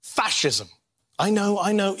fascism. I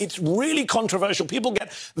know, it's really controversial. People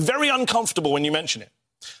get very uncomfortable when you mention it.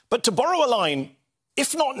 But to borrow a line,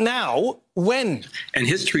 if not now, when? And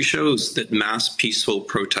history shows that mass peaceful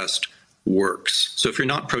protest works. So if you're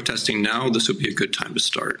not protesting now, this would be a good time to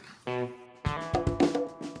start.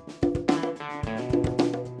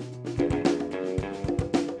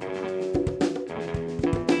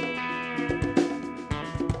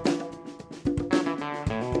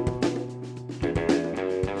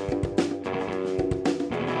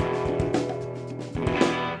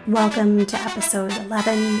 Welcome to episode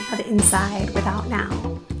 11 of Inside Without Now,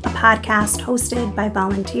 a podcast hosted by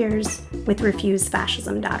volunteers with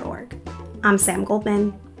RefuseFascism.org. I'm Sam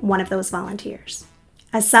Goldman, one of those volunteers.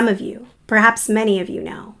 As some of you, perhaps many of you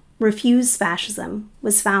know, Refuse Fascism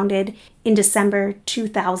was founded in December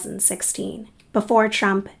 2016, before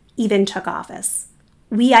Trump even took office.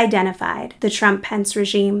 We identified the Trump-Pence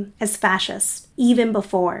regime as fascist even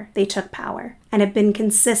before they took power, and have been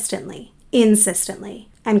consistently, insistently,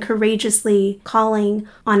 and courageously calling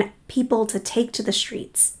on people to take to the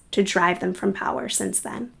streets to drive them from power since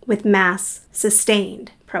then, with mass,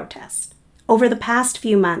 sustained protest. Over the past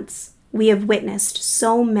few months, we have witnessed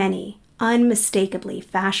so many unmistakably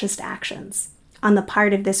fascist actions on the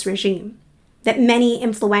part of this regime that many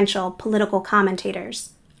influential political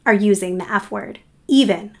commentators are using the F word,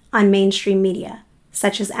 even on mainstream media,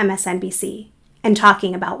 such as MSNBC, and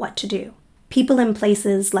talking about what to do. People in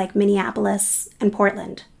places like Minneapolis and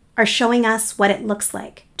Portland are showing us what it looks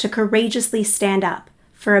like to courageously stand up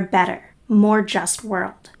for a better, more just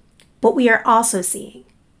world. But we are also seeing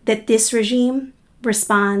that this regime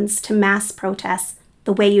responds to mass protests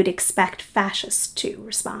the way you'd expect fascists to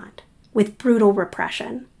respond, with brutal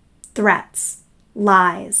repression, threats,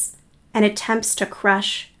 lies, and attempts to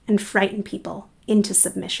crush and frighten people into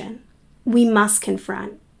submission. We must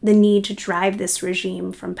confront the need to drive this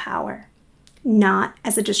regime from power, not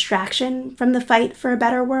as a distraction from the fight for a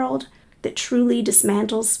better world that truly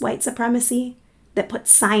dismantles white supremacy, that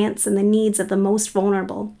puts science and the needs of the most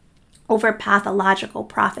vulnerable over pathological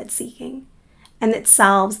profit-seeking, and that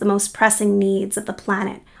solves the most pressing needs of the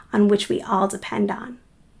planet on which we all depend on,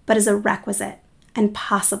 but as a requisite and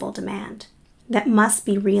possible demand that must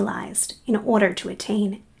be realized in order to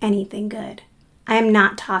attain anything good. I am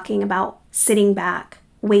not talking about sitting back,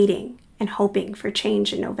 waiting, and hoping for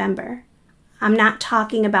change in November. I'm not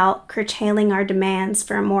talking about curtailing our demands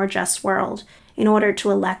for a more just world in order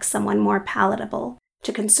to elect someone more palatable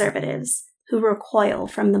to conservatives who recoil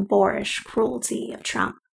from the boorish cruelty of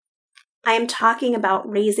Trump. I am talking about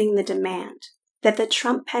raising the demand that the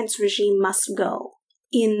Trump-Pence regime must go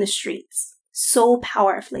in the streets so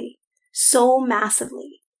powerfully, so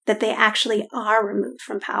massively, that they actually are removed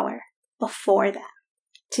from power before then.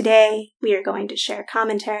 Today, we are going to share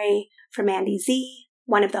commentary from Andy Z,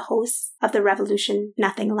 one of the hosts of the Revolution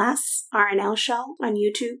Nothing Less RNL show on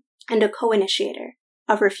YouTube, and a co-initiator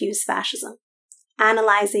of Refuse Fascism,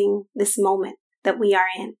 analyzing this moment that we are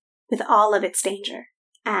in with all of its danger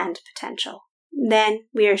and potential. Then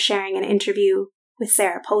we are sharing an interview with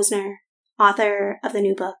Sarah Posner, author of the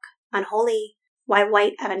new book, Unholy: Why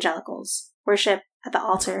White Evangelicals Worship at the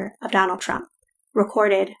Altar of Donald Trump,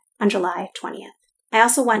 recorded on July 20th. I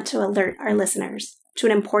also want to alert our listeners to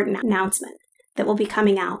an important announcement that will be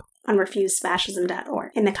coming out on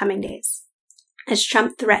RefuseFascism.org in the coming days. As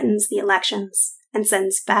Trump threatens the elections and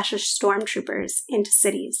sends fascist stormtroopers into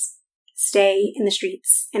cities, stay in the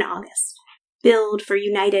streets in August. Build for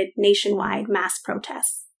united nationwide mass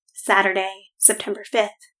protests. Saturday, September 5th.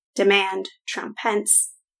 Demand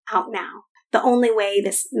Trump-Pence out now. The only way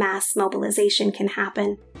this mass mobilization can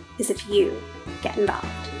happen is if you get involved.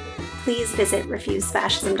 Please visit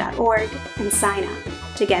RefuseFascism.org and sign up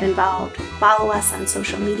to get involved. Follow us on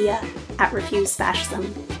social media at Refuse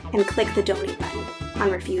Fascism and click the donate button on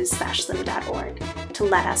RefuseFascism.org to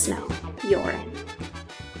let us know you're in.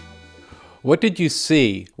 What did you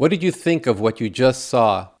see? What did you think of what you just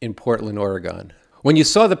saw in Portland, Oregon? When you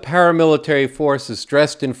saw the paramilitary forces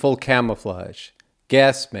dressed in full camouflage,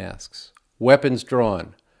 gas masks, weapons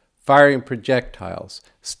drawn, firing projectiles,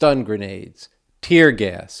 stun grenades, tear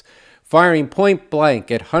gas, firing point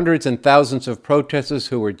blank at hundreds and thousands of protesters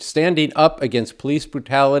who were standing up against police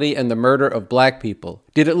brutality and the murder of black people.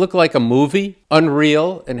 Did it look like a movie,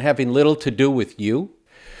 unreal, and having little to do with you?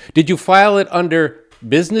 Did you file it under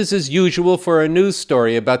business as usual for a news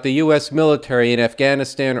story about the U.S. military in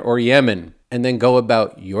Afghanistan or Yemen, and then go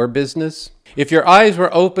about your business? If your eyes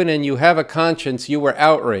were open and you have a conscience, you were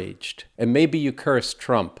outraged, and maybe you cursed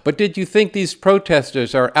Trump. But did you think these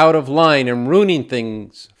protesters are out of line and ruining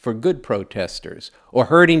things for good protesters, or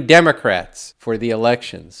hurting Democrats for the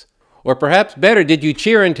elections? Or perhaps better, did you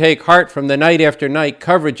cheer and take heart from the night after night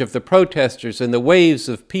coverage of the protesters and the waves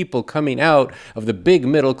of people coming out of the big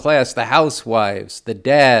middle class, the housewives, the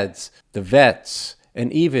dads, the vets,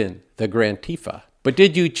 and even the Grantifa? But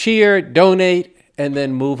did you cheer, donate, and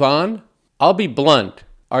then move on? I'll be blunt.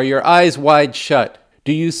 Are your eyes wide shut?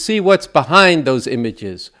 Do you see what's behind those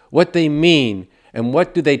images, what they mean, and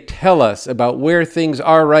what do they tell us about where things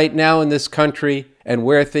are right now in this country and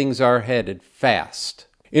where things are headed fast?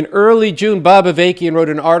 In early June, Bob Avakian wrote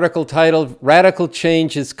an article titled, "Radical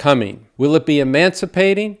Change is Coming. Will it be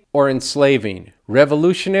emancipating or enslaving?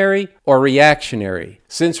 Revolutionary or reactionary?"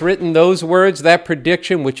 Since written those words, that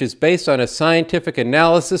prediction, which is based on a scientific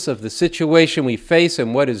analysis of the situation we face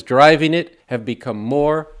and what is driving it, have become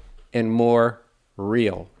more and more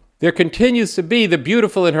real. There continues to be the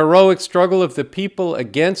beautiful and heroic struggle of the people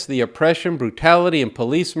against the oppression, brutality, and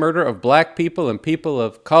police murder of black people and people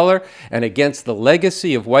of color, and against the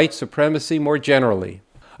legacy of white supremacy more generally.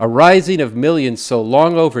 A rising of millions so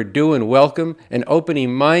long overdue and welcome, and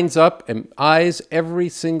opening minds up and eyes every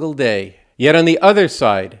single day. Yet on the other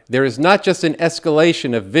side, there is not just an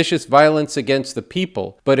escalation of vicious violence against the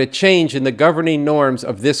people, but a change in the governing norms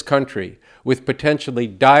of this country, with potentially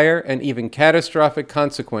dire and even catastrophic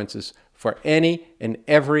consequences for any and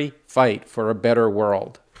every fight for a better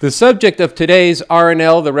world. The subject of today's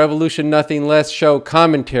RNL, the Revolution Nothing Less show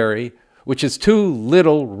commentary, which is too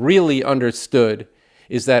little really understood,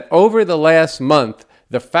 is that over the last month,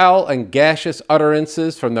 the foul and gaseous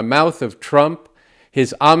utterances from the mouth of Trump,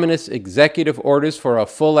 his ominous executive orders for a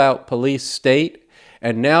full-out police state,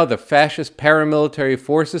 and now the fascist paramilitary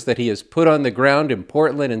forces that he has put on the ground in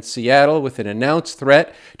Portland and Seattle with an announced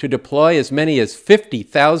threat to deploy as many as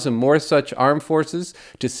 50,000 more such armed forces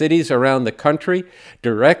to cities around the country,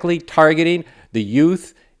 directly targeting the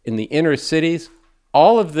youth in the inner cities.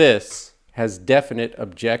 All of this has definite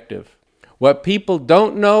objective. What people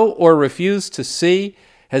don't know or refuse to see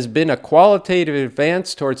has been a qualitative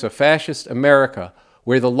advance towards a fascist America,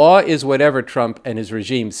 where the law is whatever Trump and his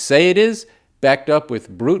regime say it is, backed up with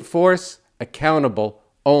brute force, accountable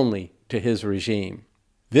only to his regime.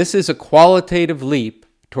 This is a qualitative leap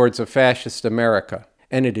towards a fascist America,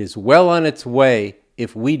 and it is well on its way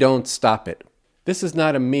if we don't stop it. This is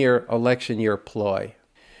not a mere election year ploy.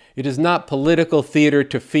 It is not political theater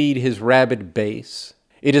to feed his rabid base.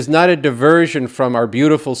 It is not a diversion from our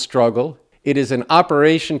beautiful struggle. It is an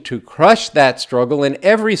operation to crush that struggle and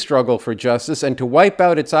every struggle for justice and to wipe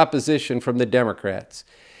out its opposition from the Democrats.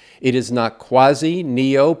 It is not quasi,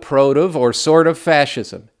 neo, proto, or sort of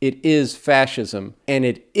fascism. It is fascism, and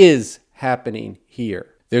it is happening here.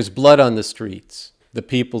 There's blood on the streets, the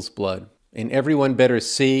people's blood, and everyone better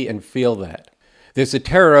see and feel that. There's a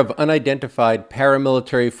terror of unidentified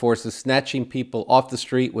paramilitary forces snatching people off the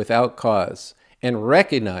street without cause, and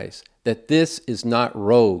recognize that this is not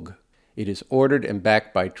rogue. It is ordered and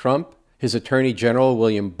backed by Trump, his Attorney General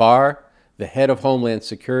William Barr, the head of Homeland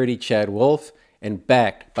Security Chad Wolf, and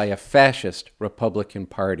backed by a fascist Republican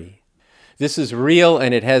Party. This is real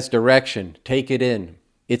and it has direction. Take it in.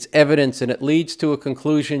 It's evidence and it leads to a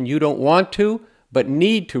conclusion you don't want to, but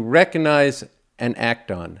need to recognize and act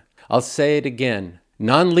on. I'll say it again.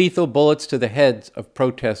 Non-lethal bullets to the heads of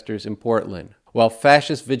protesters in Portland, while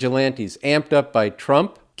fascist vigilantes amped up by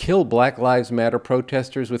Trump kill Black Lives Matter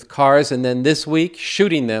protesters with cars and then this week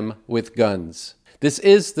shooting them with guns. This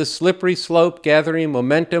is the slippery slope gathering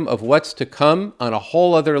momentum of what's to come on a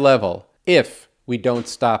whole other level, if we don't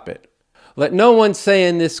stop it. Let no one say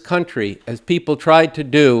in this country, as people tried to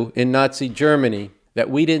do in Nazi Germany,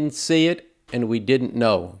 that we didn't see it and we didn't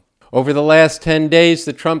know. Over the last 10 days,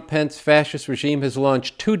 the Trump-Pence fascist regime has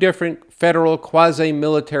launched 2 different federal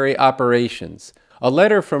quasi-military operations. A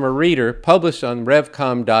letter from a reader published on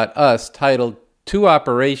revcom.us titled 2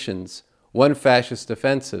 Operations, One Fascist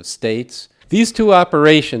Offensive, states, "These 2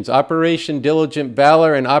 operations, Operation Diligent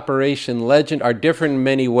Valor and Operation Legend, are different in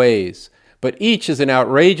many ways, but each is an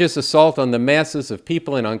outrageous assault on the masses of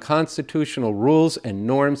people and on constitutional rules and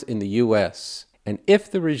norms in the U.S. And if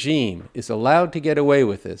the regime is allowed to get away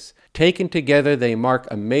with this, taken together they mark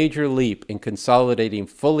a major leap in consolidating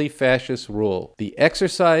fully fascist rule, the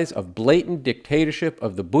exercise of blatant dictatorship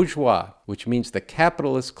of the bourgeois, which means the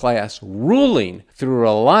capitalist class ruling through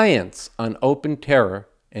reliance on open terror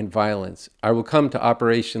and violence." I will come to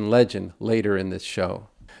Operation Legend later in this show.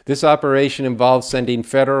 This operation involves sending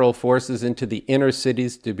federal forces into the inner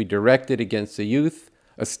cities to be directed against the youth,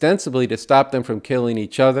 ostensibly to stop them from killing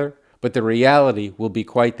each other, but the reality will be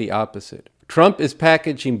quite the opposite. Trump is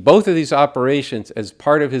packaging both of these operations as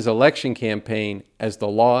part of his election campaign as the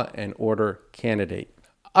law and order candidate.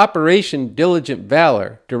 Operation Diligent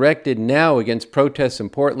Valor, directed now against protests in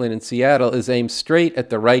Portland and Seattle, is aimed straight at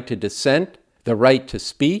the right to dissent, the right to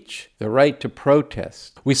speech, the right to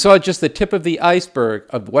protest. We saw just the tip of the iceberg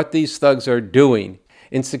of what these thugs are doing.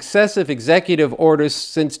 In successive executive orders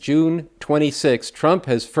since June 26, Trump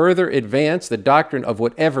has further advanced the doctrine of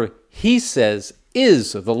whatever he says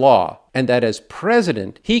is the law, and that as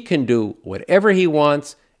president, he can do whatever he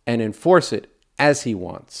wants and enforce it as he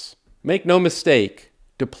wants. Make no mistake,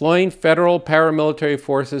 deploying federal paramilitary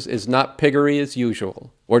forces is not piggery as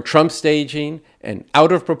usual, or Trump staging an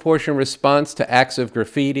out-of-proportion response to acts of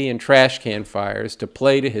graffiti and trash can fires to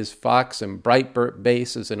play to his Fox and Breitbart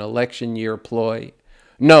base as an election year ploy.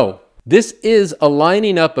 No, this is a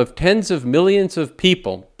lining up of tens of millions of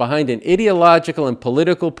people behind an ideological and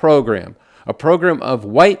political program, a program of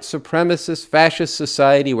white supremacist fascist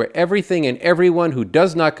society where everything and everyone who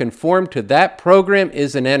does not conform to that program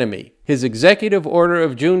is an enemy. His executive order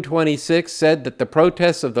of June 26 said that the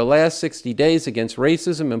protests of the last 60 days against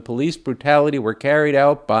racism and police brutality were carried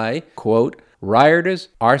out by, quote, rioters,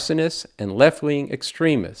 arsonists, and left-wing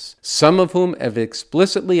extremists, some of whom have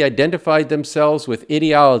explicitly identified themselves with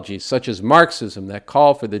ideologies such as Marxism that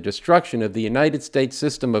call for the destruction of the United States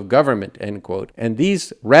system of government, end quote. And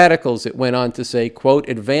these radicals, it went on to say, quote,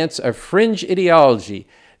 advance a fringe ideology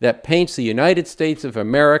that paints the United States of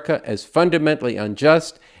America as fundamentally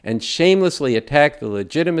unjust and shamelessly attack the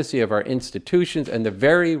legitimacy of our institutions and the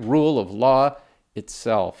very rule of law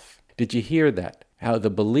itself. Did you hear that? How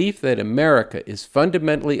the belief that America is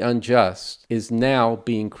fundamentally unjust is now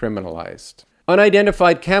being criminalized.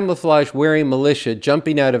 Unidentified camouflage-wearing militia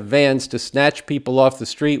jumping out of vans to snatch people off the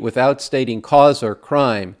street without stating cause or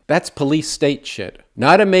crime. That's police state shit.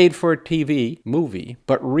 Not a made-for-TV movie,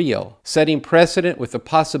 but real, setting precedent with the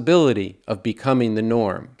possibility of becoming the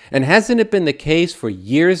norm. And hasn't it been the case for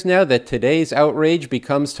years now that today's outrage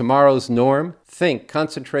becomes tomorrow's norm? Think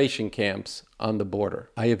concentration camps on the border.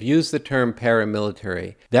 I have used the term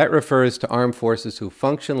paramilitary. That refers to armed forces who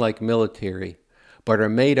function like military, but are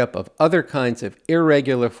made up of other kinds of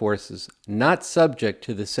irregular forces, not subject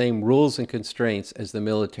to the same rules and constraints as the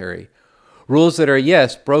military. Rules that are,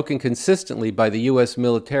 yes, broken consistently by the U.S.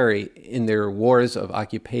 military in their wars of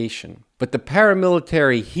occupation. But the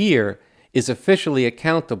paramilitary here is officially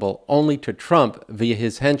accountable only to Trump via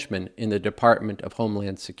his henchmen in the Department of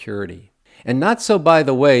Homeland Security. And not so, by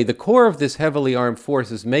the way, the core of this heavily armed force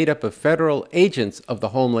is made up of federal agents of the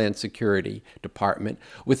Homeland Security Department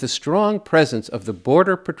with a strong presence of the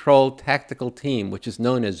Border Patrol Tactical Team, which is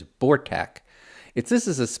known as BORTAC. This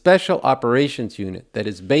is a special operations unit that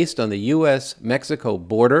is based on the U.S.-Mexico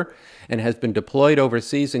border and has been deployed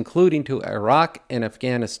overseas, including to Iraq and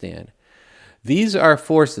Afghanistan. These are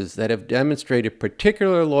forces that have demonstrated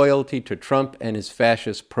particular loyalty to Trump and his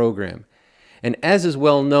fascist program. And as is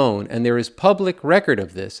well known, and there is public record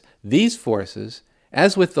of this, these forces,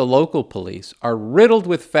 as with the local police, are riddled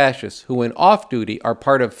with fascists who when off-duty are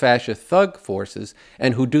part of fascist thug forces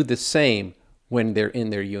and who do the same when they're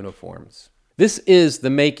in their uniforms. This is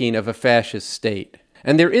the making of a fascist state.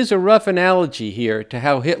 And there is a rough analogy here to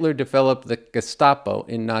how Hitler developed the Gestapo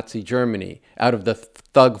in Nazi Germany out of the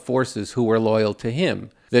thug forces who were loyal to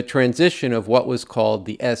him, the transition of what was called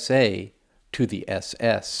the SA to the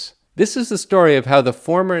SS. This is the story of how the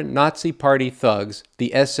former Nazi Party thugs,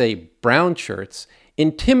 the SA brown shirts,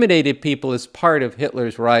 intimidated people as part of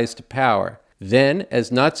Hitler's rise to power. Then,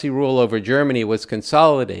 as Nazi rule over Germany was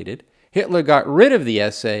consolidated, Hitler got rid of the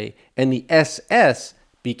SA, and the SS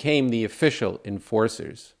became the official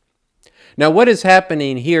enforcers. Now, what is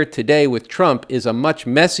happening here today with Trump is a much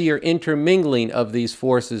messier intermingling of these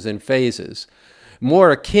forces and phases,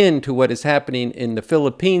 more akin to what is happening in the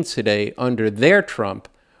Philippines today under their Trump,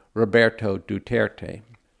 Roberto Duterte.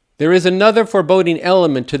 There is another foreboding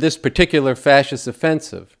element to this particular fascist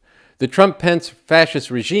offensive. The Trump-Pence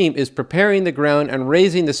fascist regime is preparing the ground and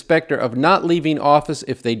raising the specter of not leaving office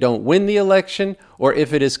if they don't win the election or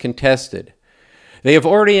if it is contested. They have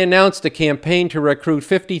already announced a campaign to recruit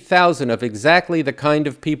 50,000 of exactly the kind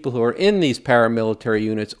of people who are in these paramilitary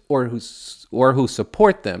units or who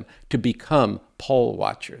support them to become poll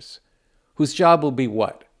watchers, whose job will be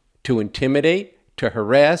what? To intimidate, to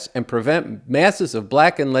harass, and prevent masses of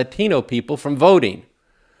Black and Latino people from voting.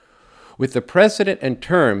 With the precedent and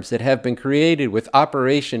terms that have been created with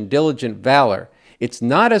Operation Diligent Valor, it's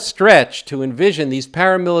not a stretch to envision these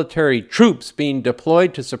paramilitary troops being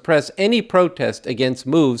deployed to suppress any protest against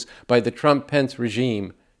moves by the Trump-Pence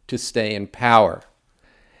regime to stay in power.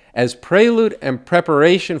 As prelude and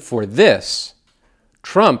preparation for this,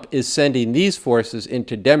 Trump is sending these forces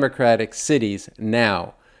into Democratic cities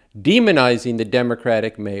now, demonizing the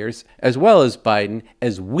Democratic mayors as well as Biden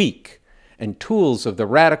as weak and tools of the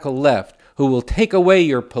radical left who will take away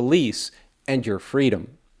your police and your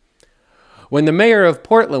freedom. When the mayor of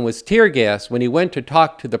Portland was tear gassed when he went to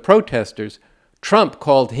talk to the protesters, Trump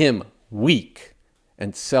called him weak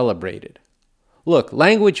and celebrated. Look,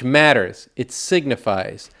 language matters. It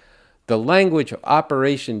signifies. The language of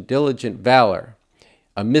Operation Diligent Valor,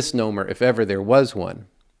 a misnomer if ever there was one,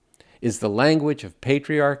 is the language of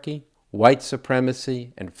patriarchy, white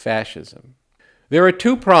supremacy, and fascism. There are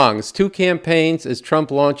two prongs, two campaigns as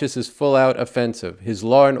Trump launches his full-out offensive, his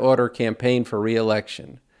law and order campaign for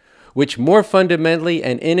re-election, which more fundamentally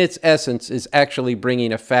and in its essence is actually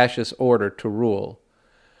bringing a fascist order to rule.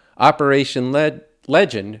 Operation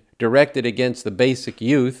Legend, directed against the basic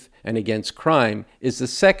youth and against crime, is the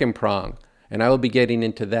second prong, and I will be getting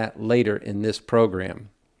into that later in this program.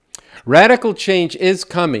 Radical change is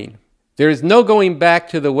coming. There is no going back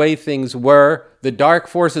to the way things were. The dark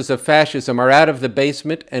forces of fascism are out of the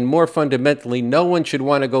basement, and more fundamentally, no one should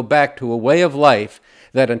want to go back to a way of life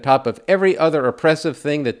that, on top of every other oppressive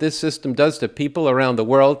thing that this system does to people around the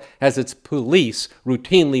world, has its police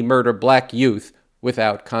routinely murder black youth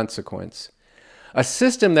without consequence. A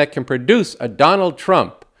system that can produce a Donald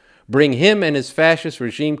Trump, bring him and his fascist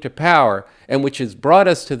regime to power, and which has brought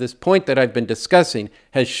us to this point that I've been discussing,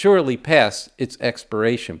 has surely passed its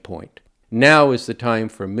expiration point. Now is the time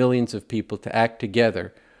for millions of people to act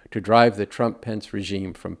together to drive the Trump-Pence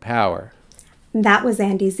regime from power. That was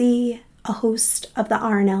Andy Z, a host of the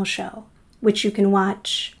RNL Show, which you can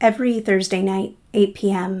watch every Thursday night, 8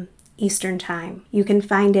 p.m. Eastern Time. You can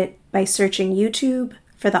find it by searching YouTube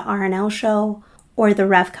for the RNL Show or the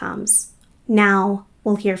RevComs. Now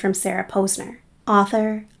we'll hear from Sarah Posner,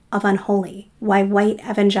 author of Unholy: Why White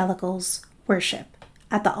Evangelicals Worship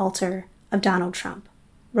at the Altar of Donald Trump,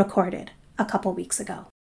 recorded a couple weeks ago.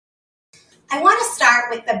 I want to start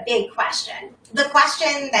with the big question, the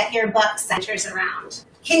question that your book centers around.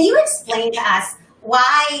 Can you explain to us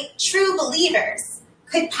why true believers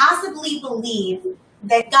could possibly believe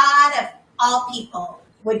that God of all people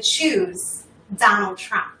would choose Donald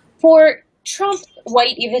Trump? For Trump's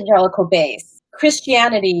white evangelical base,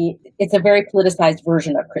 Christianity is a very politicized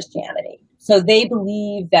version of Christianity. So they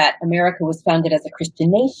believe that America was founded as a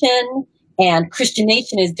Christian nation, and Christian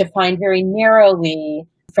nation is defined very narrowly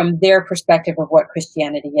from their perspective of what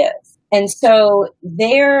Christianity is. And so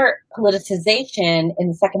their politicization in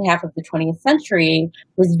the second half of the 20th century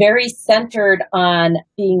was very centered on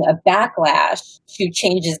being a backlash to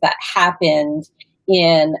changes that happened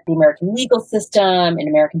in the American legal system, in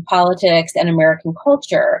American politics, and American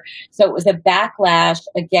culture. So it was a backlash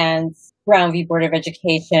against Brown v. Board of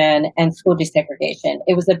Education and school desegregation.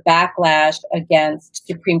 It was a backlash against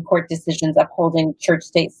Supreme Court decisions upholding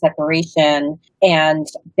church-state separation and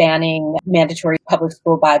banning mandatory public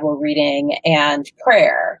school Bible reading and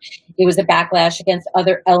prayer. It was a backlash against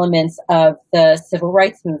other elements of the civil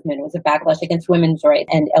rights movement. It was a backlash against women's rights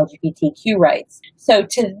and LGBTQ rights. So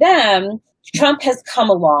to them, Trump has come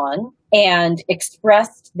along and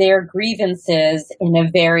expressed their grievances in a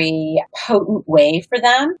very potent way for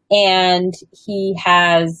them. And he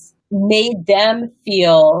has made them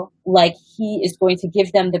feel like he is going to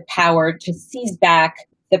give them the power to seize back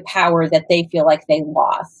the power that they feel like they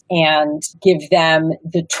lost and give them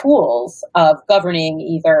the tools of governing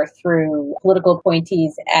either through political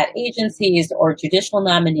appointees at agencies or judicial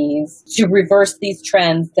nominees to reverse these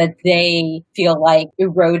trends that they feel like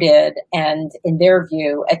eroded and, in their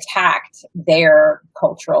view, attacked their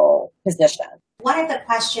cultural position. One of the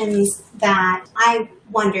questions that I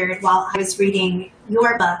wondered while I was reading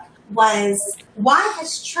your book was, why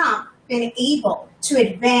has Trump been able to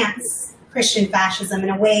advance Christian fascism in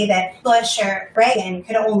a way that Bush or Reagan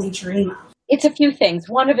could only dream of? It's a few things.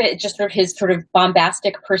 One of it, just his sort of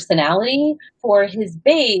bombastic personality. For his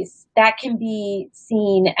base, that can be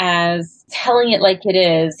seen as telling it like it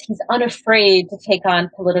is. He's unafraid to take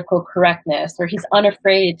on political correctness, or he's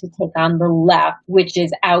unafraid to take on the left, which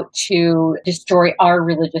is out to destroy our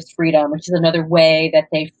religious freedom, which is another way that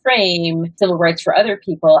they frame civil rights for other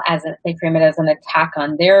people, they frame it as an attack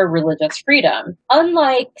on their religious freedom.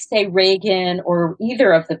 Unlike, say, Reagan or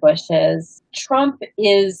either of the Bushes, Trump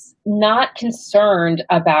is not concerned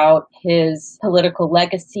about his political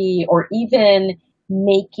legacy or even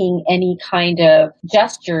making any kind of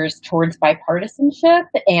gestures towards bipartisanship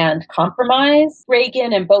and compromise.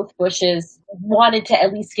 Reagan and both Bushes wanted to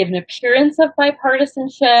at least give an appearance of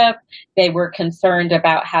bipartisanship. They were concerned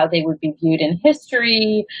about how they would be viewed in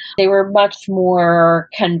history. They were much more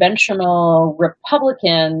conventional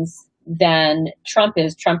Republicans than Trump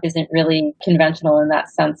is. Trump isn't really conventional in that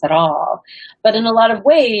sense at all. But in a lot of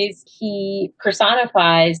ways, he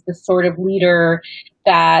personifies the sort of leader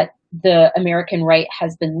that the American right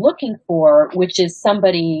has been looking for, which is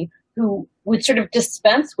somebody who would sort of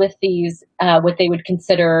dispense with these, what they would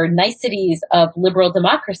consider niceties of liberal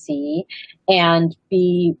democracy and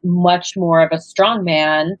be much more of a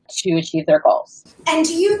strongman to achieve their goals. And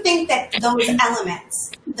do you think that those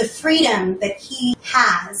elements, the freedom that he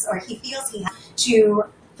has or he feels he has to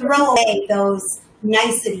throw away those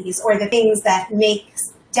niceties or the things that make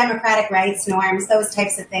democratic rights, norms, those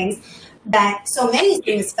types of things, that so many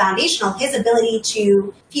things foundational, his ability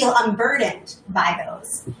to feel unburdened by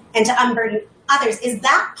those and to unburden others, is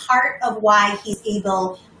that part of why he's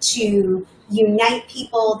able to unite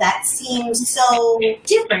people that seem so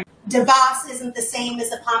different? DeVos isn't the same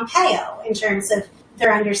as a Pompeo in terms of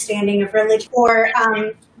their understanding of religion, or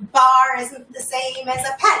Barr isn't the same as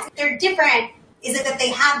a Pence. They're different. Is it that they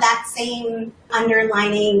have that same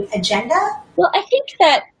underlining agenda? Well, I think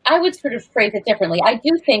that I would sort of phrase it differently. I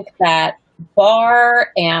do think that Barr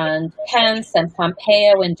and Pence and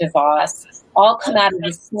Pompeo and DeVos all come out of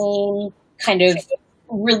the same kind of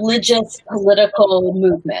religious political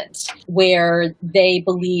movement where they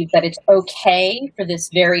believe that it's okay for this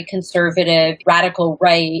very conservative, radical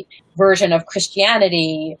right version of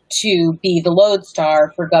Christianity to be the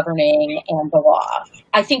lodestar for governing and the law.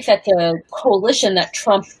 I think that the coalition that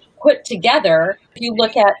Trump put together, if you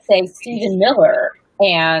look at, say, Stephen Miller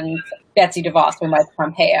and Betsy DeVos or Mike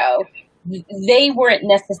Pompeo, they weren't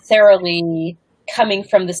necessarily coming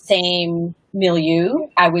from the same milieu.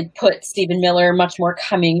 I would put Stephen Miller much more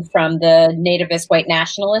coming from the nativist white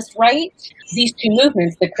nationalist right. These two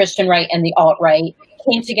movements, the Christian right and the alt-right,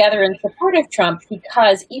 came together in support of Trump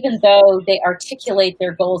because even though they articulate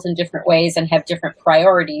their goals in different ways and have different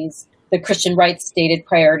priorities, the Christian right's stated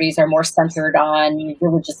priorities are more centered on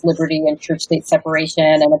religious liberty and church-state separation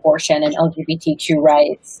and abortion and LGBTQ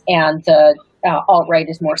rights, and the alt-right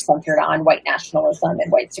is more centered on white nationalism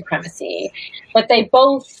and white supremacy. But they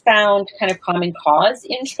both found kind of common cause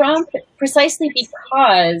in Trump precisely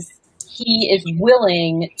because he is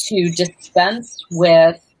willing to dispense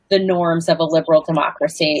with the norms of a liberal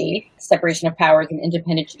democracy, separation of powers, and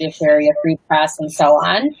independent judiciary, a free press, and so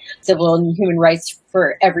on, civil and human rights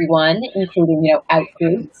for everyone, including, out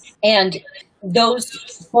groups. And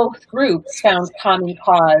those both groups found common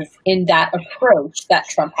cause in that approach that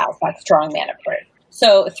Trump has, that strongman approach.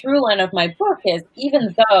 So a through line of my book is,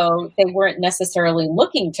 even though they weren't necessarily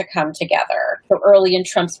looking to come together, so early in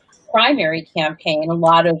Trump's primary campaign, a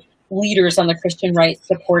lot of leaders on the Christian right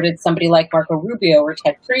supported somebody like Marco Rubio or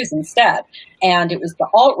Ted Cruz instead. And it was the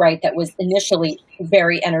alt-right that was initially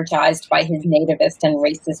very energized by his nativist and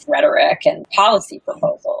racist rhetoric and policy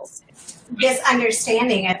proposals. This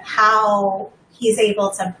understanding of how he's able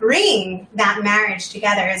to bring that marriage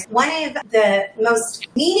together is one of the most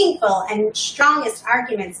meaningful and strongest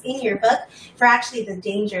arguments in your book for actually the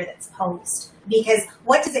danger that's posed. Because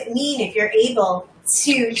what does it mean if you're able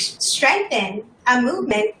to strengthen a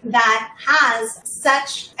movement that has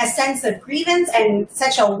such a sense of grievance and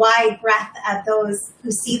such a wide breadth of those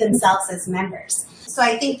who see themselves as members? So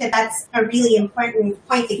I think that that's a really important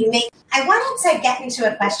point that you make. I wanted to get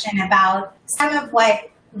into a question about some of what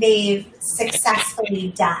they've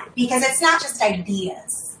successfully done, because it's not just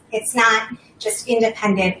ideas. It's not just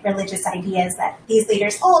independent religious ideas that these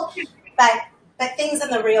leaders hold, but things in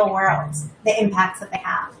the real world, the impacts that they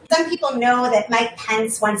have. Some people know that Mike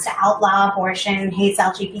Pence wants to outlaw abortion, hates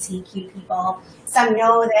LGBTQ people. Some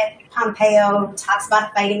know that Pompeo talks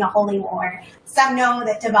about fighting a holy war. Some know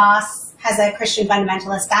that DeVos has a Christian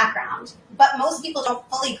fundamentalist background. But most people don't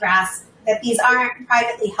fully grasp that these aren't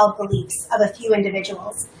privately held beliefs of a few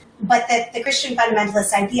individuals, but that the Christian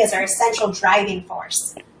fundamentalist ideas are a central driving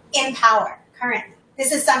force in power currently.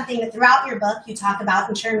 This is something that throughout your book you talk about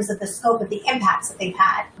in terms of the scope of the impacts that they've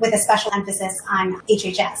had, with a special emphasis on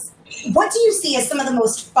HHS. What do you see as some of the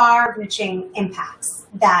most far-reaching impacts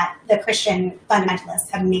that the Christian fundamentalists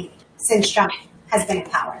have made since Trump has been in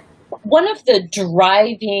power? One of the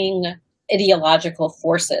driving ideological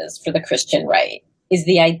forces for the Christian right is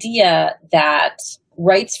the idea that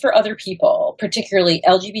rights for other people, particularly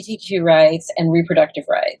LGBTQ rights and reproductive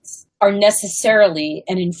rights, are necessarily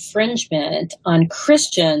an infringement on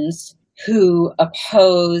Christians who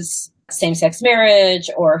oppose same-sex marriage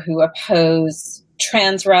or who oppose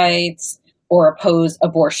trans rights or oppose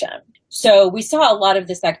abortion. So we saw a lot of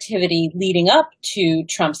this activity leading up to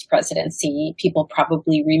Trump's presidency. People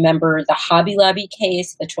probably remember the Hobby Lobby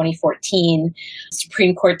case, the 2014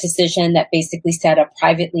 Supreme Court decision that basically said a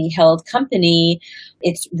privately held company,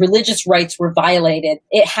 its religious rights were violated.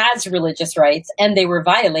 It has religious rights, and they were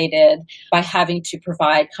violated by having to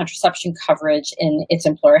provide contraception coverage in its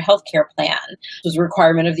employer health care plan. It was a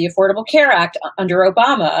requirement of the Affordable Care Act under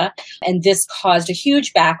Obama, and this caused a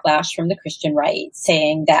huge backlash from the Christian right,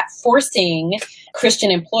 saying that forcing Christian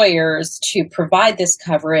employers to provide this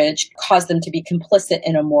coverage caused them to be complicit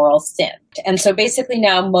in a moral sin. And so basically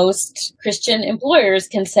now most Christian employers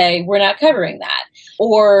can say, we're not covering that.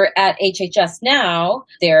 Or at HHS now,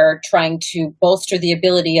 they're trying to bolster the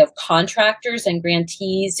ability of contractors and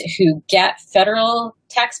grantees who get federal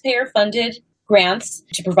taxpayer-funded grants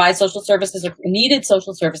to provide social services or needed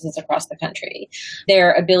social services across the country.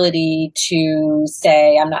 Their ability to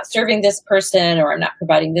say, I'm not serving this person or I'm not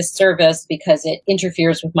providing this service because it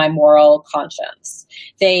interferes with my moral conscience.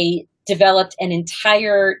 They developed an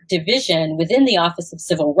entire division within the Office of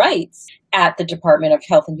Civil Rights at the Department of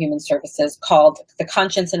Health and Human Services called the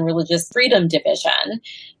Conscience and Religious Freedom Division,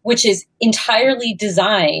 which is entirely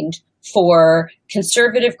designed for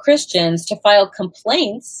conservative Christians to file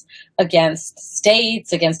complaints against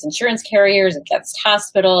states, against insurance carriers, against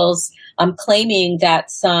hospitals, claiming that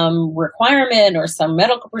some requirement or some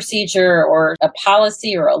medical procedure or a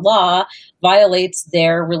policy or a law violates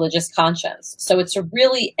their religious conscience. So it's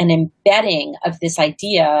really an embedding of this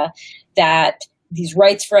idea that these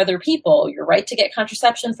rights for other people, your right to get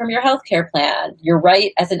contraception from your healthcare plan, your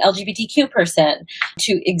right as an LGBTQ person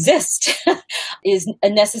to exist is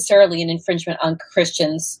necessarily an infringement on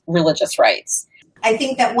Christians' religious rights. I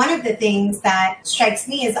think that one of the things that strikes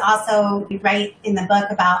me is also, you write in the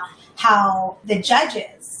book about how the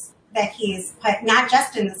judges that he's put, not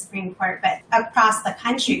just in the Supreme Court, but across the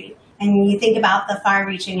country, and you think about the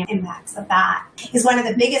far-reaching impacts of that, is one of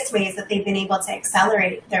the biggest ways that they've been able to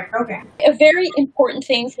accelerate their program. A very important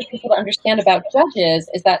thing for people to understand about judges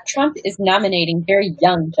is that Trump is nominating very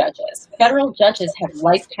young judges. Federal judges have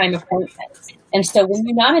lifetime appointments. And so when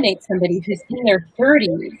you nominate somebody who's in their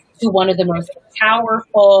 30s to one of the most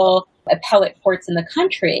powerful appellate courts in the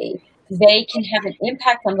country, they can have an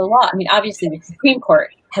impact on the law. I mean, obviously the Supreme Court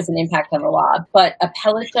has an impact on the law, but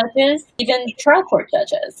appellate judges, even trial court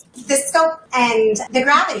judges. The scope and the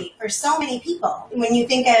gravity for so many people. When you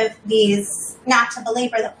think of these, not to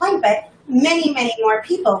belabor the point, but many, many more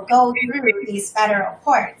people go through these federal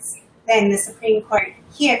courts than the Supreme Court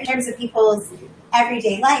here. In terms of people's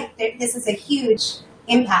everyday life, this is a huge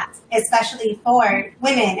impact, especially for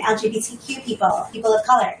women, LGBTQ people, people of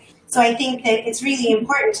color. So I think that it's really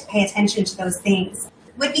important to pay attention to those things.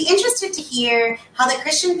 Would be interested to hear how the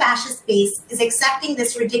Christian fascist base is accepting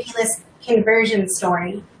this ridiculous conversion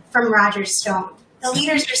story from Roger Stone. The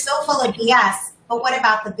leaders are so full of BS, but what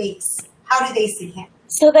about the base? How do they see him?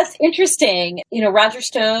 So that's interesting. You know, Roger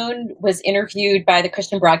Stone was interviewed by the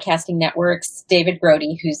Christian Broadcasting Network's David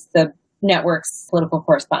Brody, who's the network's political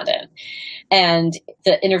correspondent. And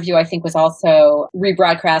the interview, I think, was also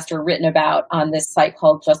rebroadcast or written about on this site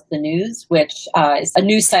called Just the News, which is a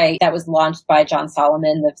news site that was launched by John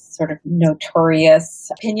Solomon, the sort of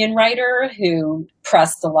notorious opinion writer who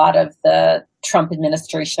pressed a lot of the Trump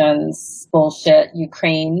administration's bullshit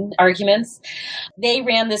Ukraine arguments. They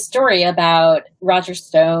ran this story about Roger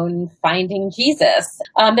Stone finding Jesus.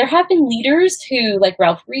 There have been leaders who, like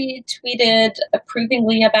Ralph Reed, tweeted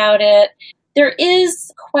approvingly about it. There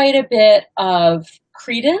is quite a bit of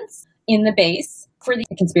credence in the base for the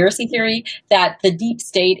conspiracy theory that the deep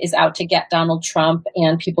state is out to get Donald Trump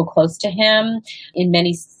and people close to him. In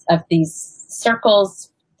many of these circles,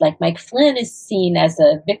 like Mike Flynn is seen as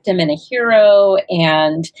a victim and a hero,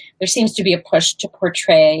 and there seems to be a push to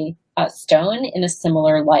portray Stone in a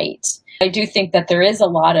similar light. I do think that there is a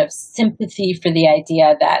lot of sympathy for the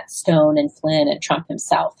idea that Stone and Flynn and Trump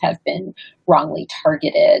himself have been wrongly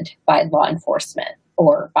targeted by law enforcement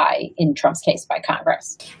or by, in Trump's case, by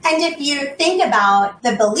Congress. And if you think about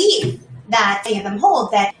the belief that many of them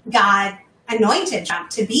hold that God anointed Trump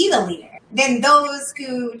to be the leader, then those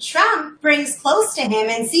who Trump brings close to him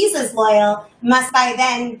and sees as loyal must by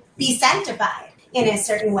then be sanctified in a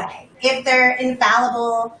certain way. If their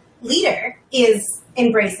infallible leader is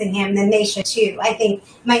embracing him, then they should too. I think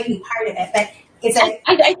might be part of it. But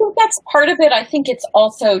I think that's part of it. I think it's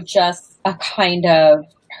also just a kind of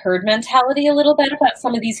herd mentality a little bit about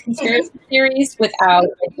some of these conspiracy theories without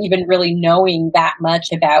even really knowing that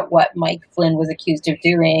much about what Mike Flynn was accused of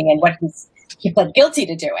doing and what he pled guilty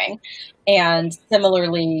to doing. And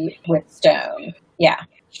similarly with Stone. Yeah.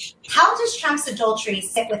 How does Trump's adultery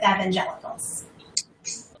sit with evangelicals?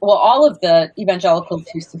 well, all of the evangelicals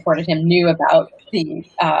who supported him knew about the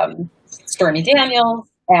Stormy Daniels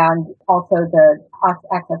and also the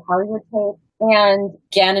Access Hollywood tape.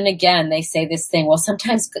 And again, they say this thing, well,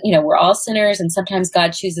 sometimes, we're all sinners and sometimes God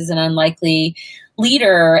chooses an unlikely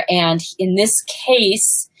leader. And in this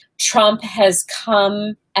case, Trump has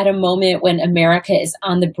come at a moment when America is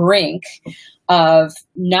on the brink of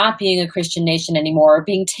not being a Christian nation anymore,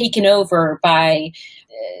 being taken over by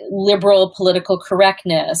liberal political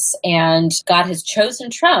correctness. And God has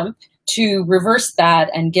chosen Trump to reverse that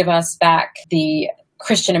and give us back the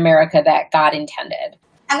Christian America that God intended.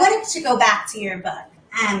 I wanted to go back to your book.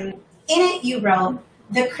 In it, you wrote,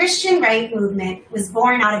 the Christian right movement was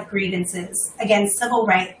born out of grievances against civil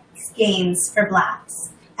rights gains for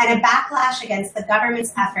Blacks and a backlash against the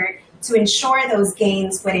government's effort to ensure those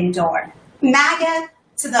gains would endure. MAGA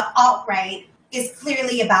to the alt-right is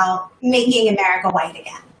clearly about making America white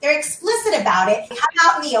again. They're explicit about it. They come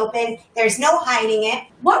out in the open. There's no hiding it.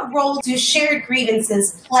 What role do shared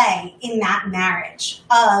grievances play in that marriage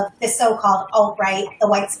of the so-called alt-right, the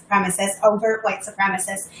white supremacists, overt white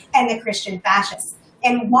supremacists, and the Christian fascists?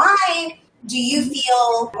 And why do you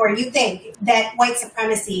feel or you think that white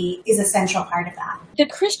supremacy is a central part of that? The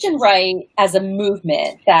Christian right as a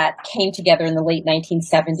movement that came together in the late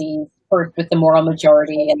 1970s, first with the Moral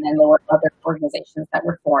Majority, and then there were other organizations that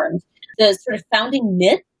were formed. The sort of founding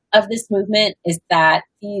myth of this movement is that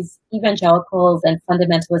these evangelicals and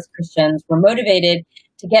fundamentalist Christians were motivated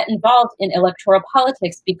to get involved in electoral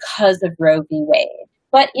politics because of Roe v. Wade.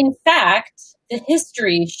 But in fact, the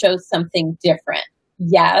history shows something different.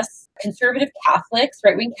 Yes, conservative Catholics,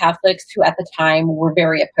 right-wing Catholics who at the time were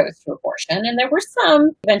very opposed to abortion, and there were some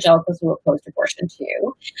evangelicals who opposed abortion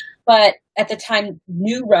too. But at the time,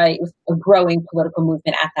 New Right was a growing political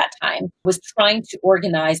movement at that time, was trying to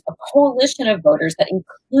organize a coalition of voters that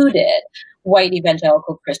included white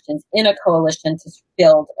evangelical Christians in a coalition to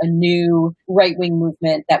build a new right-wing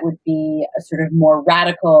movement that would be a sort of more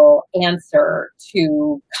radical answer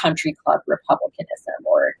to country club republicanism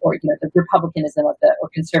or the republicanism of or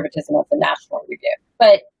conservatism of the National Review.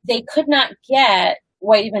 But they could not get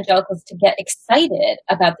white evangelicals to get excited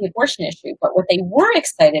about the abortion issue. But what they were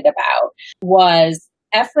excited about was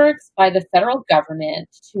efforts by the federal government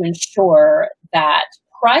to ensure that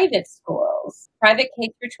private schools, private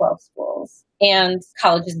K-12 schools, and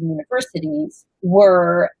colleges and universities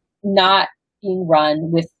were not being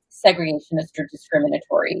run with segregationist or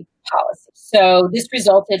discriminatory policies. So this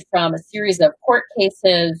resulted from a series of court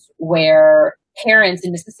cases where parents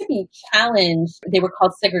in Mississippi challenged, they were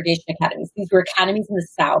called segregation academies. These were academies in the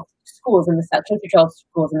South, schools in the South, K-12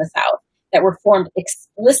 schools in the South, that were formed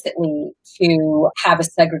explicitly to have a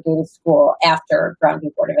segregated school after Brown v.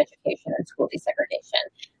 Board of Education and school desegregation.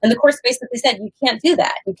 And the courts basically said, you can't do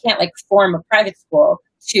that. You can't form a private school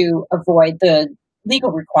to avoid the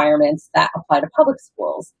legal requirements that apply to public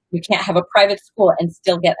schools. You can't have a private school and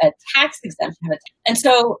still get a tax exemption. And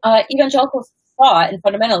so evangelicals and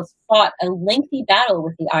fundamentalists fought a lengthy battle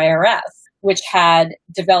with the IRS, which had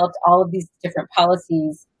developed all of these different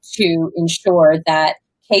policies to ensure that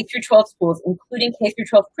K-12 schools, including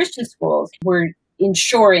K-12 Christian schools, were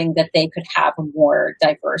ensuring that they could have a more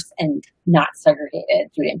diverse and not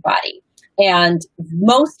segregated student body. And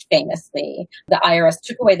most famously, the IRS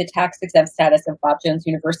took away the tax-exempt status of Bob Jones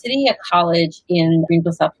University, a college in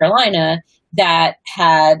Greenville, South Carolina, that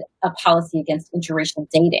had a policy against interracial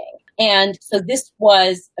dating. And so this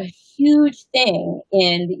was a huge thing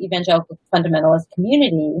in the evangelical fundamentalist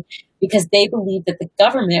community because they believed that the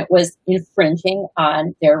government was infringing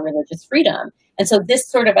on their religious freedom. And so this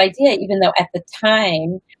sort of idea, even though at the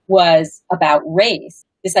time was about race,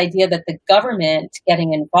 this idea that the government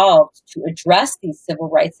getting involved to address these civil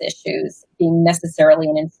rights issues being necessarily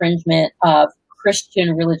an infringement of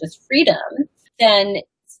Christian religious freedom, then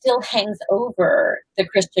still hangs over the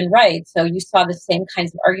Christian right. So you saw the same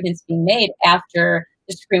kinds of arguments being made after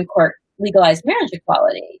the Supreme Court legalized marriage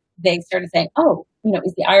equality. They started saying,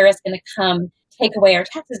 is the IRS going to come take away our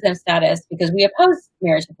tax exempt status because we oppose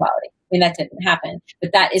marriage equality? I mean, that didn't happen,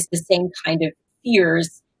 but that is the same kind of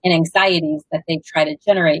fears and anxieties that they try to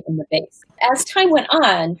generate in the base. As time went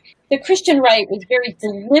on, the Christian right was very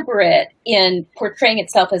deliberate in portraying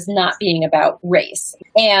itself as not being about race.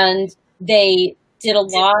 And they did a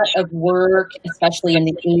lot of work, especially in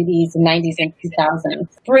the 80s and 90s and 2000s,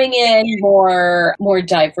 bring in more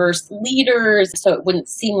diverse leaders so it wouldn't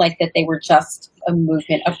seem like that they were just a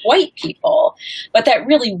movement of white people, but that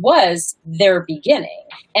really was their beginning.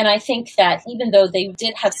 And I think that even though they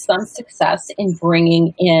did have some success in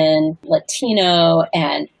bringing in Latino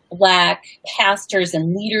and Black pastors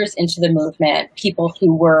and leaders into the movement, people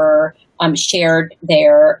who were shared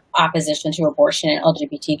their opposition to abortion and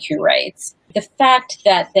LGBTQ rights. The fact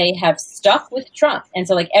that they have stuck with Trump, and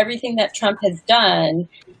so like everything that Trump has done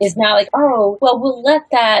is now like, oh, well, we'll let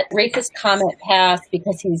that racist comment pass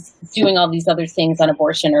because he's doing all these other things on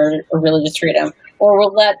abortion or religious freedom, or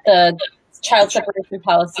we'll let the child separation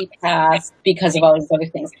policy pass because of all these other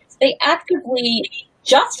things. They actively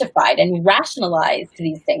justified and rationalized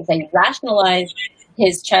these things. They rationalized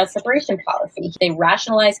his child separation policy. They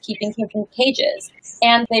rationalized keeping him in cages.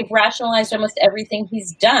 And they've rationalized almost everything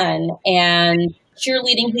he's done and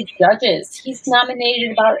cheerleading his judges. He's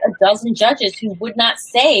nominated about a dozen judges who would not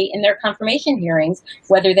say in their confirmation hearings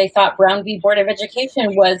whether they thought Brown v. Board of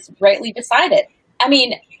Education was rightly decided. I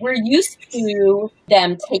mean, we're used to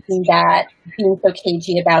them taking that, being so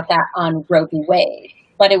cagey about that on Roe v. Wade.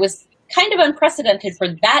 But it was kind of unprecedented for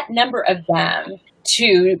that number of them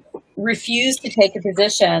to refuse to take a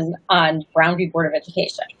position on Brown v. Board of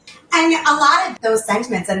Education. And a lot of those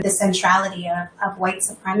sentiments and the centrality of white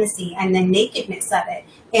supremacy and the nakedness of it,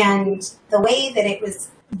 and the way that it was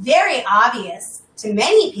very obvious to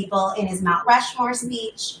many people in his Mount Rushmore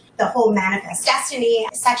speech, the whole Manifest Destiny,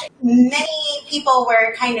 such many people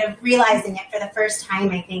were kind of realizing it for the first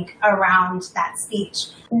time, I think, around that speech.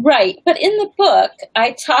 Right. But in the book,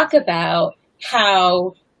 I talk about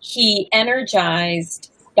how he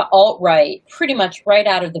energized the alt-right pretty much right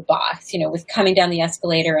out of the box, with coming down the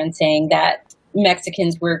escalator and saying that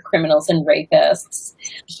Mexicans were criminals and rapists.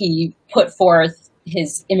 He put forth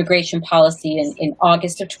his immigration policy in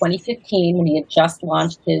August of 2015 when he had just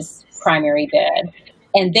launched his primary bid.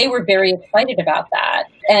 And they were very excited about that.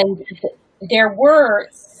 And there were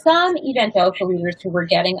some evangelical leaders who were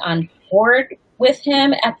getting on board with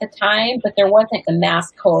him at the time, but there wasn't the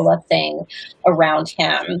mass coalescing around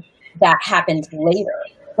him that happened later.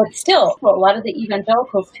 But still, a lot of the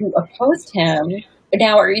evangelicals who opposed him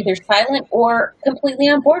now are either silent or completely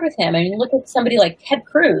on board with him. I mean, look at somebody like Ted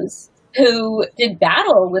Cruz, who did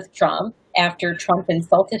battle with Trump after Trump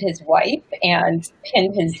insulted his wife and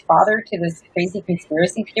pinned his father to this crazy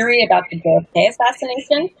conspiracy theory about the JFK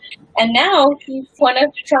assassination. And now he's one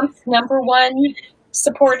of Trump's number one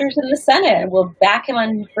supporters in the Senate and will back him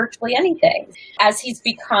on virtually anything. As he's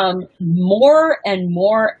become more and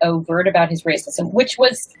more overt about his racism, which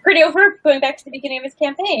was pretty overt going back to the beginning of his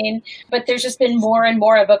campaign, but there's just been more and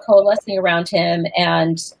more of a coalescing around him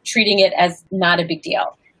and treating it as not a big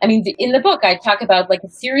deal. I mean, in the book, I talk about like a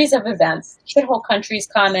series of events, Shithole Country's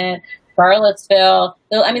comment, Charlottesville.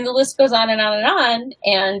 I mean, the list goes on and on and on,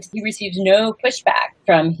 and he receives no pushback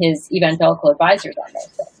from his evangelical advisors on those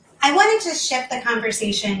things. I wanted to shift the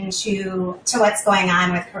conversation to what's going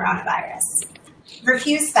on with coronavirus.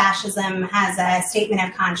 Refuse Fascism has a statement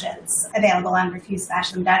of conscience available on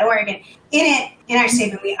refusefascism.org. And in our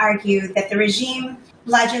statement, we argue that the regime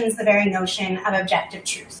bludgeons the very notion of objective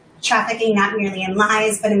truth, trafficking not merely in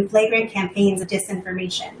lies, but in flagrant campaigns of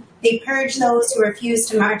disinformation. They purge those who refuse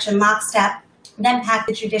to march in lockstep, then pack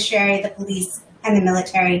the judiciary, the police, and the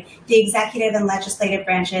military, the executive and legislative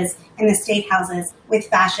branches, and the state houses with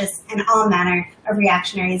fascists and all manner of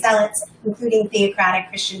reactionary zealots, including theocratic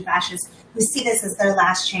Christian fascists, who see this as their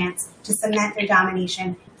last chance to cement their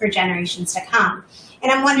domination for generations to come.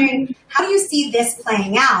 And I'm wondering, how do you see this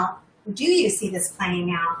playing out? Do you see this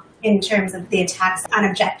playing out in terms of the attacks on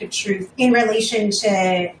objective truth in relation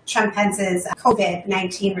to Trump-Pence's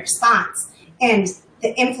COVID-19 response and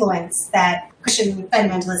the influence that Christian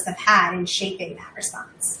fundamentalists have had in shaping that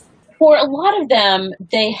response? For a lot of them,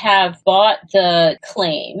 they have bought the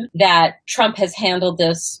claim that Trump has handled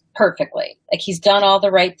this perfectly. Like he's done all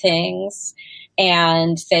the right things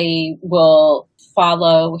and they will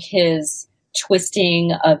follow his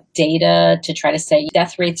twisting of data to try to say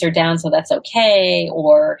death rates are down, so that's okay,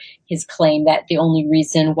 or his claim that the only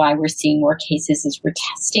reason why we're seeing more cases is we're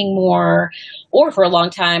testing more, or for a long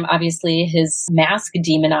time, obviously, his mask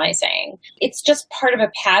demonizing. It's just part of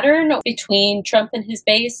a pattern between Trump and his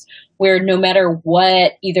base where no matter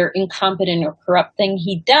what either incompetent or corrupt thing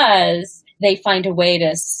he does, they find a way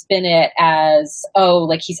to spin it as, oh,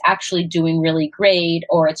 like he's actually doing really great,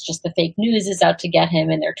 or it's just the fake news is out to get him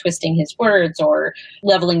and they're twisting his words or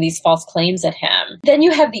leveling these false claims at him. Then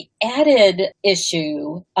you have the added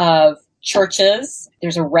issue of churches.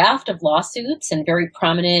 There's a raft of lawsuits and very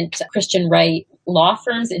prominent Christian right law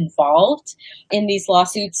firms involved in these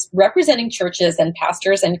lawsuits representing churches and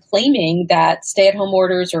pastors and claiming that stay-at-home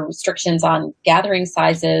orders or restrictions on gathering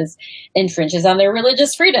sizes infringes on their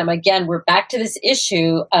religious freedom. Again, we're back to this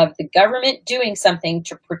issue of the government doing something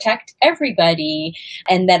to protect everybody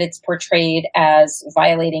and that it's portrayed as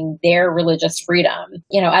violating their religious freedom.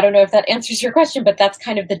 I don't know if that answers your question, but that's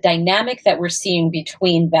kind of the dynamic that we're seeing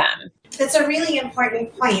between them. That's a really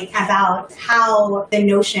important point about how the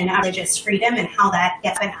notion of religious freedom and how that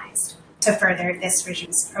gets weaponized to further this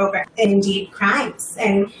regime's program and indeed crimes.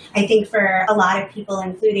 And I think for a lot of people,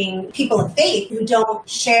 including people of faith who don't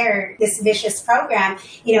share this vicious program,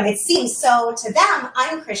 it seems so to them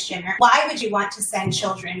unchristian. Why would you want to send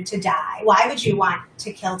children to die? Why would you want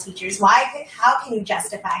to kill teachers? How can you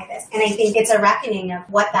justify this? And I think it's a reckoning of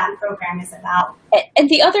what that program is about. And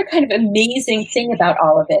the other kind of amazing thing about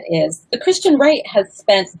all of it is the Christian right has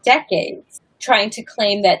spent decades trying to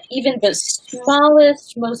claim that even the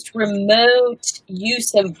smallest, most remote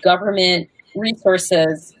use of government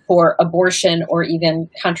resources for abortion or even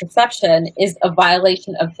contraception is a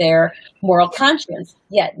violation of their moral conscience.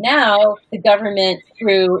 Yet now the government,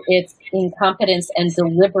 through its incompetence and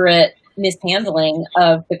deliberate mishandling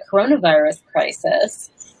of the coronavirus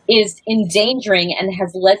crisis, is endangering and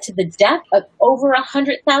has led to the death of over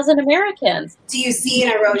 100,000 Americans. Do you see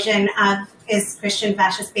an erosion of his Christian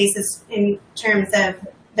fascist basis in terms of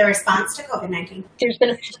the response to COVID-19? There's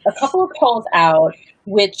been a couple of polls out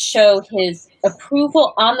which show his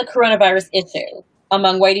approval on the coronavirus issue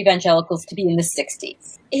among white evangelicals to be in the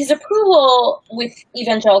 60s. His approval with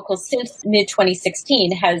evangelicals since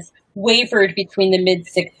mid-2016 has wavered between the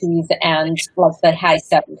mid-60s and the high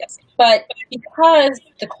 70s. But because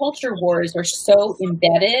the culture wars are so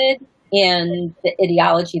embedded in the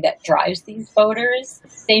ideology that drives these voters,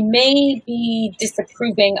 they may be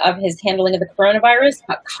disapproving of his handling of the coronavirus,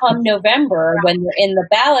 but come November, when they're in the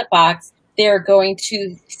ballot box, they're going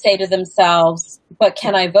to say to themselves, but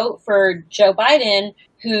can I vote for Joe Biden,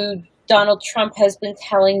 who Donald Trump has been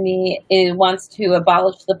telling me wants to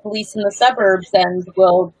abolish the police in the suburbs and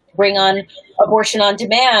will bring on abortion on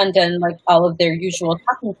demand and all of their usual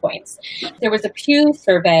talking points. There was a Pew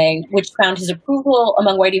survey which found his approval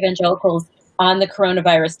among white evangelicals on the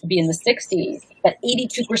coronavirus to be in the 60s, but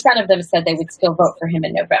 82% of them said they would still vote for him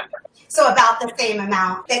in November. So about the same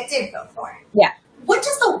amount that did vote for him. Yeah. What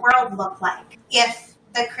does the world look like if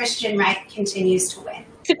the Christian right continues to win?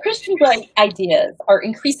 The Christian right ideas are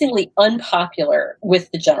increasingly unpopular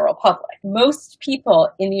with the general public. Most people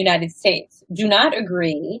in the United States do not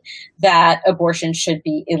agree that abortion should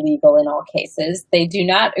be illegal in all cases. They do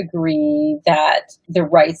not agree that the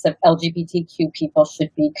rights of LGBTQ people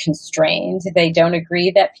should be constrained. They don't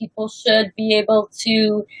agree that people should be able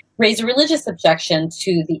to raise a religious objection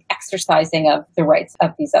to the exercising of the rights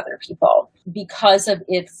of these other people. Because of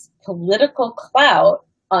its political clout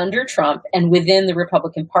under Trump and within the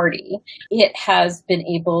Republican Party, it has been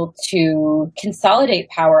able to consolidate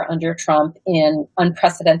power under Trump in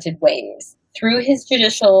unprecedented ways through his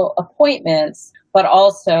judicial appointments, but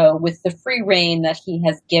also with the free rein that he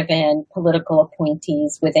has given political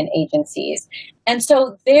appointees within agencies. And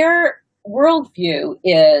so their worldview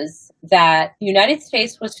is that the United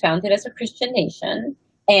States was founded as a Christian nation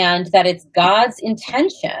and that it's God's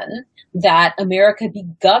intention that America be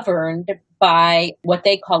governed by what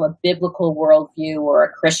they call a biblical worldview or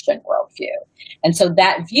a Christian worldview. And so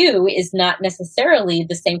that view is not necessarily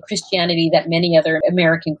the same Christianity that many other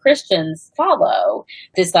American Christians follow.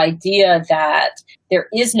 This idea that there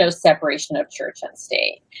is no separation of church and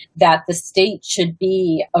state, that the state should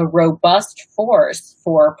be a robust force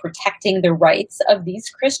for protecting the rights of these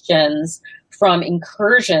Christians from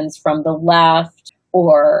incursions from the left,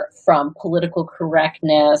 or from political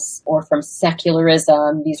correctness, or from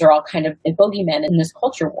secularism. These are all kind of bogeymen in this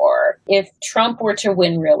culture war. If Trump were to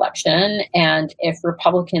win re-election and if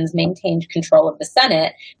Republicans maintained control of the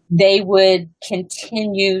Senate, they would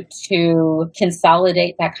continue to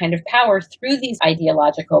consolidate that kind of power through these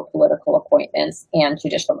ideological political appointments and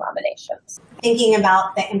judicial nominations. Thinking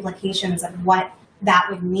about the implications of what that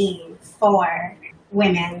would mean for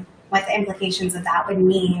women, what the implications of that would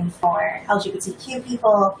mean for LGBTQ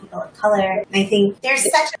people, people of color. I think there's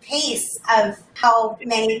such a pace of how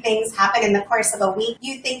many things happen in the course of a week.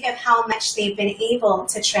 You think of how much they've been able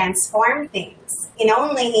to transform things in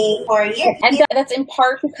only 4 years. And that's in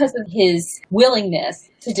part because of his willingness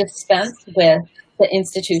to dispense with the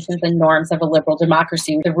institutions and norms of a liberal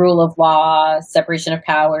democracy, the rule of law, separation of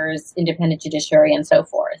powers, independent judiciary, and so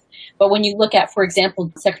forth. But when you look at, for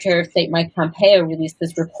example, Secretary of State Mike Pompeo released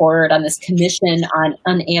this report on this commission on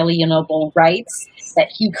unalienable rights that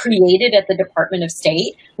he created at the Department of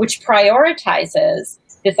State, which prioritizes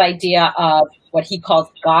this idea of what he calls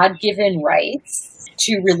God-given rights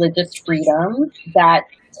to religious freedom that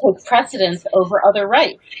take precedence over other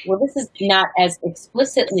rights. Well, this is not as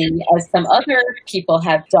explicitly as some other people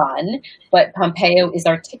have done, but Pompeo is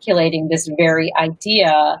articulating this very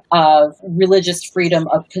idea of religious freedom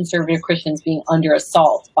of conservative Christians being under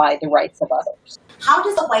assault by the rights of others. How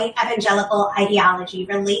does the white evangelical ideology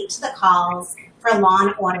relate to the calls for law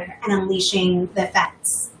and order and unleashing the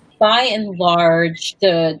feds? By and large,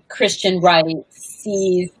 the Christian right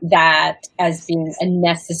sees that as being a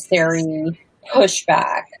necessary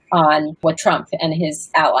pushback on what Trump and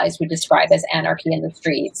his allies would describe as anarchy in the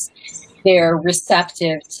streets. They're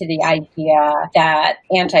receptive to the idea that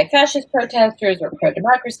anti-fascist protesters or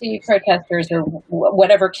pro-democracy protesters or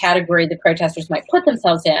whatever category the protesters might put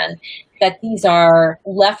themselves in, that these are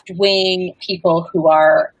left-wing people who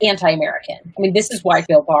are anti-American. I mean, this is why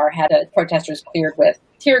Bill Barr had protesters cleared with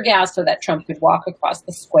tear gas so that Trump could walk across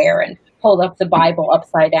the square and hold up the Bible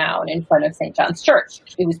upside down in front of St. John's Church.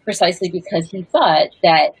 It was precisely because he thought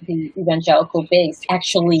that the evangelical base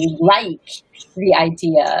actually liked the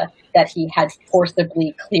idea that he had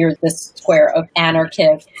forcibly cleared the square of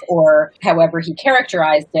anarchists, or however he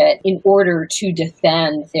characterized it, in order to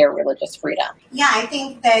defend their religious freedom. Yeah, I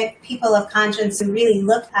think that people of conscience who really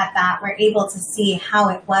looked at that were able to see how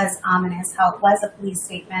it was ominous, how it was a police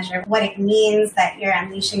state measure, what it means that you're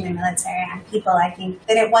unleashing the military on people. I think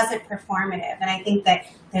that it wasn't performative. And I think that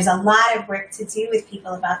there's a lot of work to do with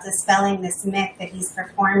people about dispelling this myth that he's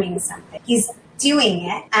performing something. He's doing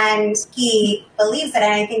it, and he believes it.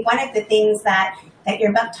 And I think one of the things that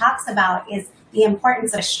your book talks about is the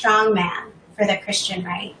importance of a strong man for the Christian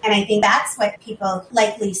right. And I think that's what people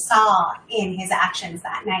likely saw in his actions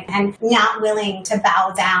that night, and not willing to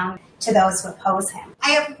bow down to those who oppose him. I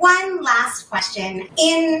have one last question.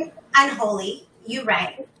 In Unholy, you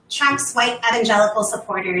write, Trump's white evangelical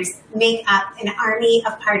supporters make up an army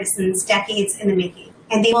of partisans decades in the making,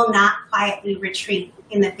 and they will not quietly retreat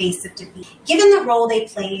in the face of defeat. Given the role they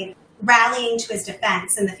played rallying to his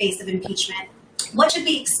defense in the face of impeachment, what should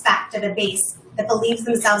we expect of a base that believes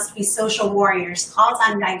themselves to be social warriors called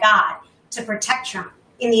on by God to protect Trump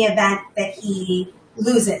in the event that he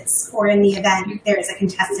loses, or in the event there is a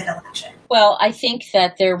contested election? Well, I think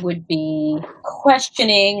that there would be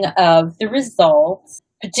questioning of the results,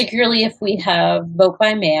 particularly if we have vote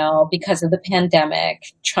by mail because of the pandemic.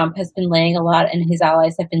 Trump has been laying a lot, and his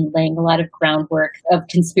allies have been laying a lot of groundwork of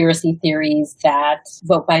conspiracy theories that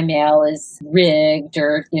vote by mail is rigged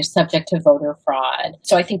or subject to voter fraud.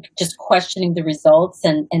 So I think just questioning the results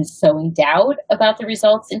and sowing doubt about the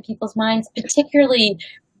results in people's minds, particularly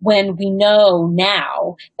when we know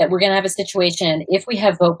now that we're going to have a situation, if we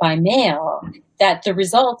have vote by mail, that the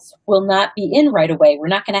results will not be in right away. We're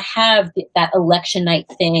not going to have that election night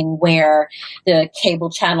thing where the cable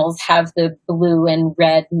channels have the blue and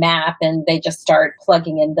red map and they just start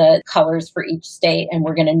plugging in the colors for each state, and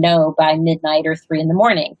we're going to know by midnight or 3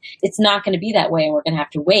 a.m. It's not going to be that way, and we're going to have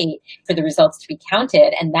to wait for the results to be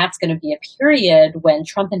counted. And that's going to be a period when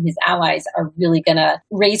Trump and his allies are really going to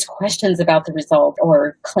raise questions about the result,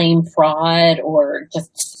 or claim fraud, or just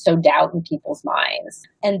sow doubt in people's minds.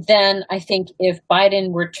 And then I think if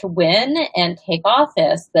Biden were to win and take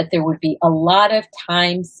office, that there would be a lot of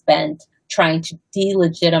time spent trying to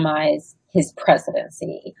delegitimize his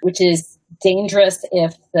presidency, which is dangerous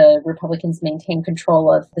if the Republicans maintain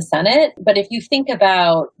control of the Senate. But if you think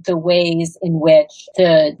about the ways in which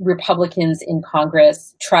the Republicans in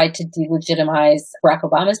Congress tried to delegitimize Barack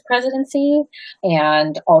Obama's presidency,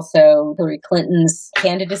 and also Hillary Clinton's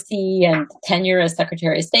candidacy and tenure as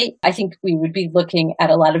Secretary of State, I think we would be looking at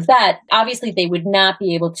a lot of that. Obviously, they would not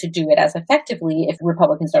be able to do it as effectively if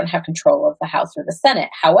Republicans don't have control of the House or the Senate.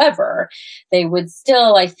 However, they would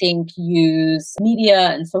still, I think, use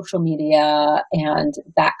media and social media and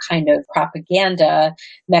that kind of propaganda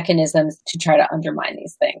mechanisms to try to undermine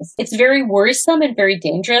these things. It's very worrisome and very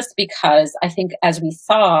dangerous because I think, as we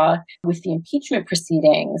saw with the impeachment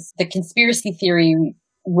proceedings, the conspiracy theory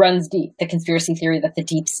runs deep. The conspiracy theory that the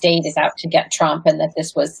deep state is out to get Trump and that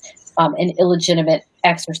this was an illegitimate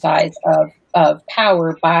exercise of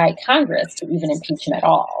power by Congress to even impeach him at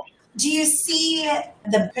all. Do you see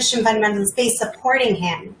the Christian fundamentalist base supporting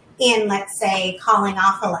him in, let's say, calling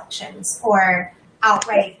off elections or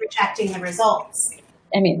outright rejecting the results?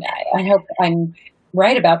 I mean, I hope I'm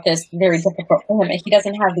right about this. Very difficult for him. He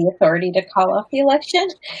doesn't have the authority to call off the election,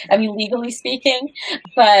 I mean, legally speaking.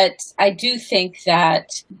 But I do think that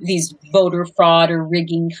these voter fraud or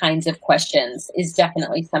rigging kinds of questions is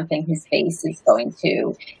definitely something his base is going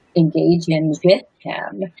to engage in with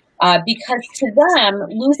him. Because to them,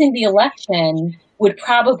 losing the election would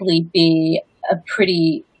probably be a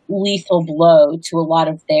pretty lethal blow to a lot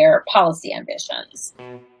of their policy ambitions.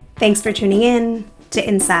 Thanks for tuning in. to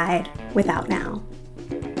Inside Without Now.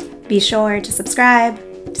 Be sure to subscribe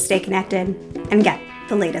to stay connected and get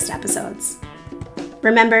the latest episodes.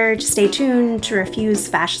 Remember to stay tuned to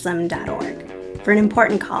refusefascism.org for an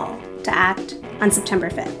important call to act on September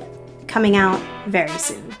 5th, coming out very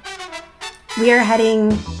soon. We are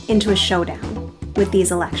heading into a showdown with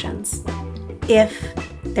these elections, if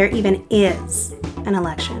there even is an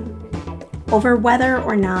election, over whether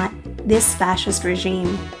or not this fascist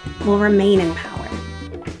regime will remain in power.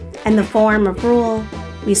 And the form of rule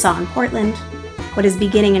we saw in Portland, what is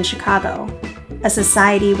beginning in Chicago, a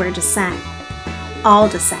society where dissent, all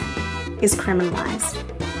dissent, is criminalized.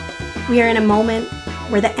 We are in a moment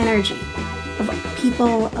where the energy of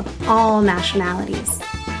people of all nationalities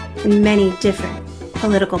and many different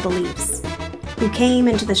political beliefs who came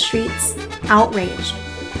into the streets outraged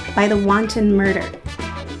by the wanton murder,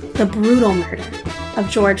 the brutal murder of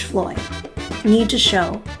George Floyd, need to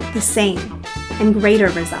show the same and greater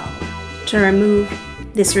resolve to remove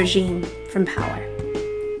this regime from power.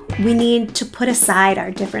 We need to put aside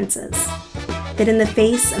our differences that in the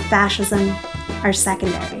face of fascism are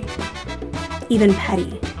secondary, even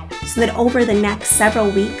petty, so that over the next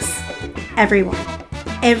several weeks, everyone,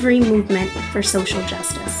 every movement for social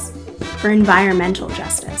justice, for environmental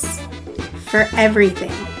justice, for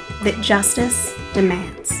everything that justice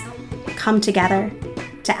demands, come together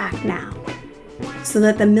to act now, so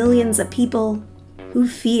that the millions of people who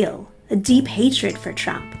feel a deep hatred for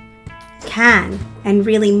Trump can and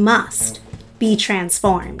really must be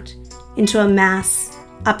transformed into a mass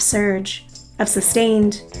upsurge of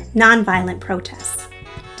sustained, nonviolent protests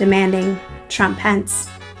demanding Trump-Pence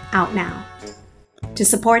out now. To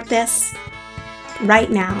support this,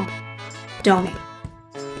 right now, donate.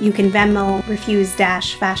 You can Venmo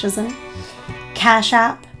Refuse-Fascism, Cash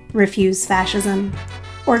App Refuse Fascism,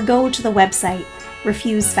 or go to the website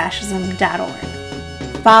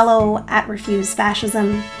refusefascism.org. Follow at Refuse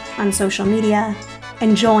Fascism on social media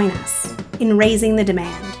and join us in raising the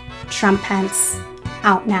demand, Trump-Pence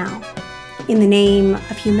out now. In the name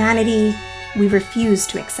of humanity, we refuse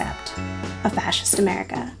to accept a fascist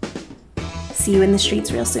America. See you in the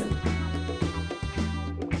streets real soon.